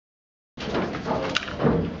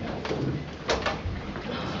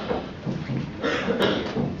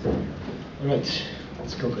Right,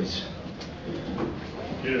 let's go, guys.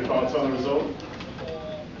 Your thoughts on the result?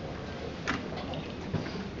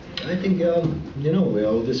 I think, we're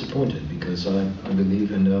all disappointed because I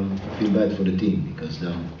believe and feel bad for the team because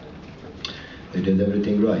they did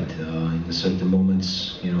everything right. In certain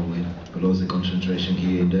moments, we lost the concentration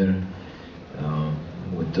here and there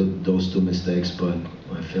with those two mistakes, but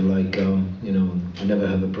I feel like, we never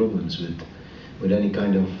have a problems with any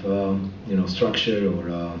kind of, structure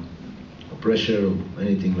or pressure or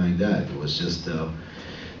anything like that. It was just a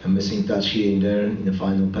missing touch here and there in the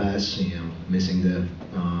final pass, missing the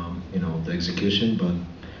execution. But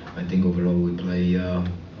I think overall we play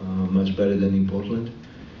much better than in Portland.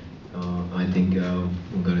 I think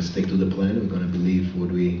we're going to stick to the plan. We're going to believe what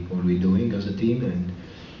we're doing as a team, and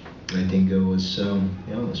I think it was a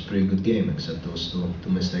pretty good game, except those two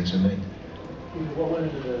mistakes we made. What went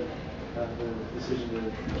into the decision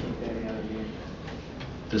to keep Danny out of the game?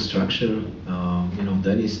 The structure,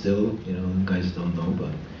 Danny still, guys don't know,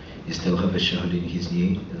 but he still have a shot in his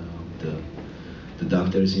knee. The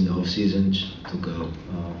doctors in the off season took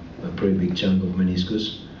a pretty big chunk of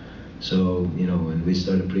meniscus. So, when we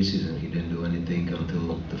started preseason, he didn't do anything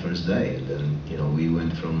until the first day, and then, we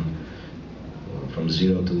went from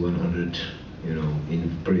 0 to 100,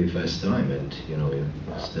 in pretty fast time, and we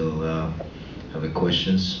still have a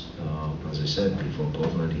questions. As I said before,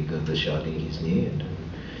 Portland, he got the shot in his knee, and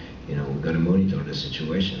we got to monitor the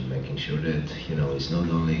situation, making sure that it's not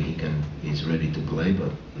only he's ready to play,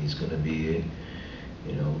 but he's going to be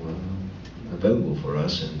available for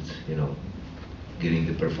us, and getting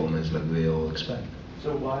the performance like we all expect.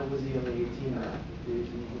 So why was he only 18 now?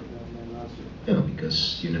 Last year?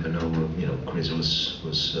 Because you never know. Chris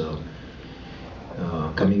was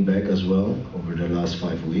coming back as well over the last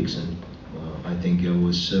 5 weeks, and I think it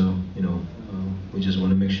was we just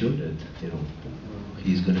want to make sure that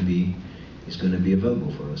he's going to be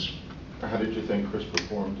available for us. How did you think Chris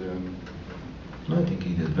performed in? I think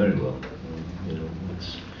he did very well.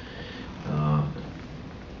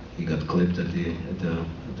 He got clipped at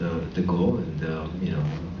the goal, and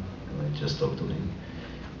I just talked to him.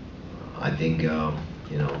 I think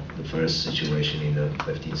the first situation in the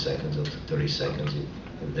 15 seconds or 30 seconds,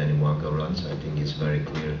 if Danny Waka runs, I think it's very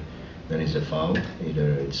clear. Then it's a foul.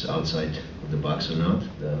 Either it's outside of the box or not.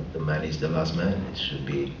 The man is the last man. It should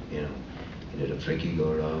be either a free kick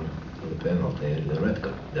or a penalty and a red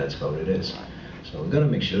card. That's how it is. So we got to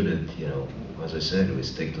make sure that as I said, we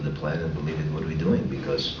stick to the plan and believe in what we're doing,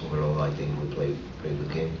 because overall I think we play a pretty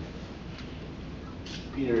good game.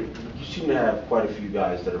 Peter, you seem to have quite a few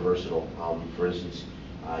guys that are versatile. For instance,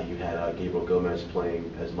 you had Gabriel Gomez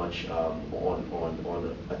playing as much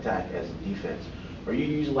on attack as defense. Are you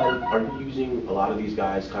using a lot of these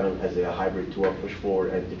guys kind of as a hybrid to push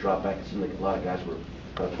forward and to drop back? It seems like a lot of guys were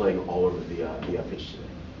kind of playing all over the pitch today.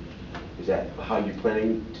 Is that how you're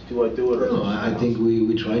planning to do it? No, I think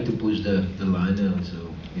we try to push the line out,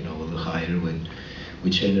 so a little higher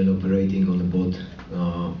with Shannon operating on the both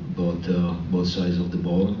sides of the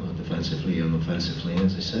ball, defensively and offensively.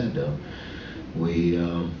 As I said, we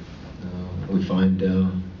find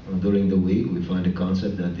during the week we find a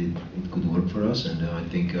concept that it could work for us, and I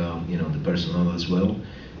think the personnel as well,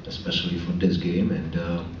 especially for this game, and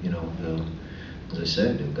as I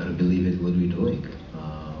said, we've got to believe it what we're doing.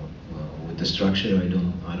 With the structure,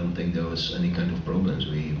 I don't think there was any kind of problems.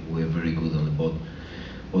 We're very good on the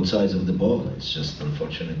both sides of the ball. It's just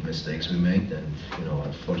unfortunate mistakes we made, and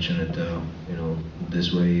unfortunate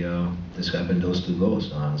this way this happened, those two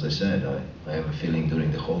goals. As I said, I have a feeling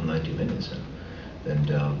during the whole 90 minutes, and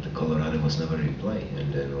the Colorado was never in play,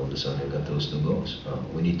 and then all of a sudden we got those two goals.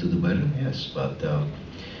 We need to do better, yes, but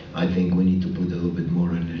I think we need to put a little bit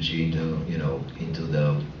more energy into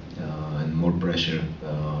the and more pressure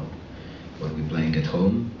when we're playing at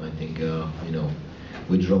home. I think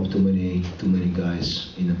we dropped too many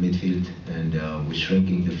guys in the midfield, and we're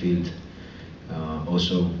shrinking the field.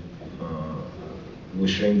 Also, we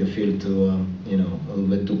shrink the field to a little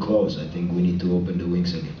bit too close. I think we need to open the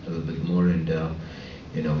wings a little bit more, and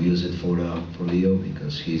use it for Leo,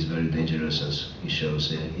 because he's very dangerous, as he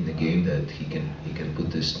shows in the game, that he can put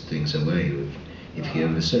these things away if he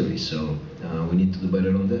has a service. So we need to do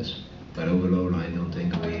better on this. But overall, I don't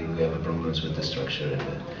think we have problems with the structure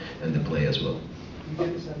and the play as well. Do you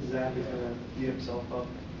get the sense Zach is going to beat himself up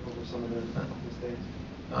over some of the mistakes?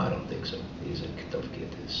 I don't think so. He's a tough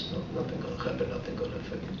kid. There's nothing going to happen, nothing going to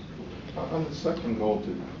affect him. On the second goal,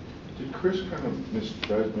 did Chris kind of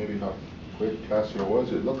misjudge maybe how quick Cassio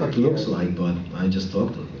was? It looked like. It looks like, but I just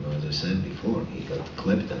talked to him. As I said before, he got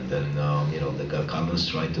clipped, and then the Carlos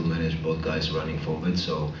tried to manage both guys running forward.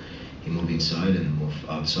 So he moved inside and moved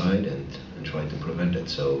outside and tried to prevent it.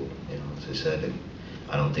 So, as I said,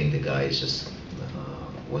 I don't think the guy just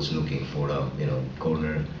was looking for a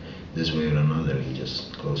corner this way or another. He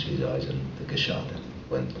just closed his eyes and took a shot and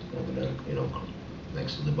went over there,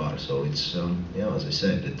 next to the bar. So it's as I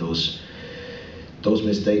said, that those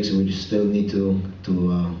mistakes we still need to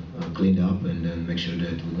clean up and then make sure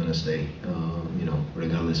that we're gonna stay,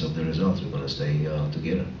 regardless of the results, we're gonna stay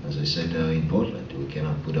together. As I said in Portland, we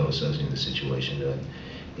cannot put ourselves in the situation that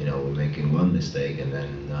we're making one mistake and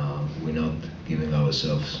then we're not giving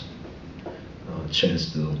ourselves a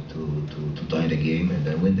chance to tie the game and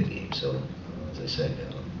then win the game. So as I said,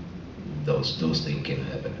 those things can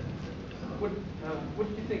happen. What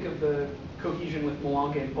do you think of the cohesion with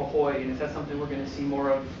Malonga and Pahoy, and is that something we're going to see more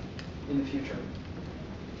of in the future?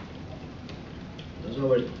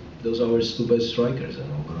 Those are our two best strikers, and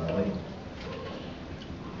we're going to play.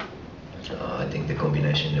 I think the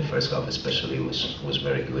combination in the first half, especially, was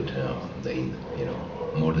very good. They,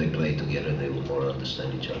 more they play together, they will more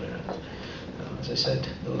understand each other. As I said,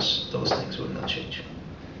 those things will not change.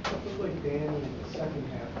 It looked like Danny in the second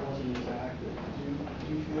half wasn't as active.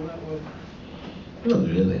 Do you feel that way? Not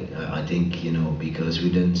really. I think, because we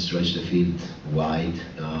didn't stretch the field wide,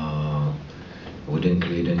 we didn't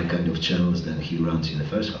create any kind of channels that he runs in the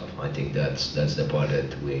first half. I think that's the part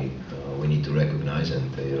that we need to recognize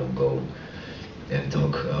and go and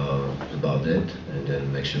talk about it and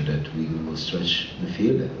then make sure that we will stretch the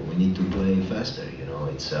field. We need to play faster.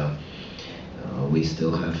 It's we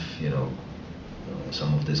still have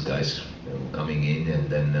some of these guys coming in and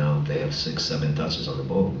then they have 6-7 touches on the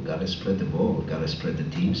ball. We gotta spread the ball. We gotta spread the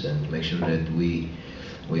teams and make sure that we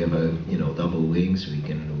have a double wings. We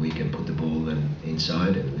can put the ball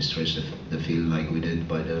inside and we stretch the field like we did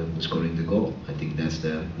by scoring the goal. I think that's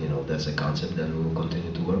the concept that we will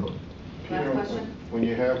continue to work on. Peter, when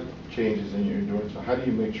you have changes and you're doing so, how do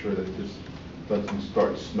you make sure that this doesn't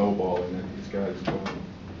start snowballing and these guys don't?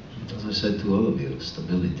 As I said to all of you,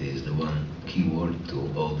 stability is the one key word to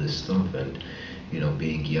all this stuff, and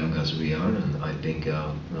being young as we are, and I think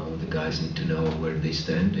the guys need to know where they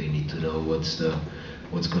stand. They need to know what's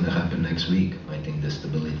going to happen next week. I think the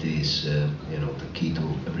stability is the key to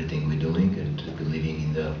everything we're doing and believing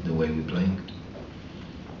in the way we're playing.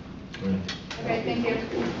 All right. Okay, thank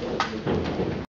you.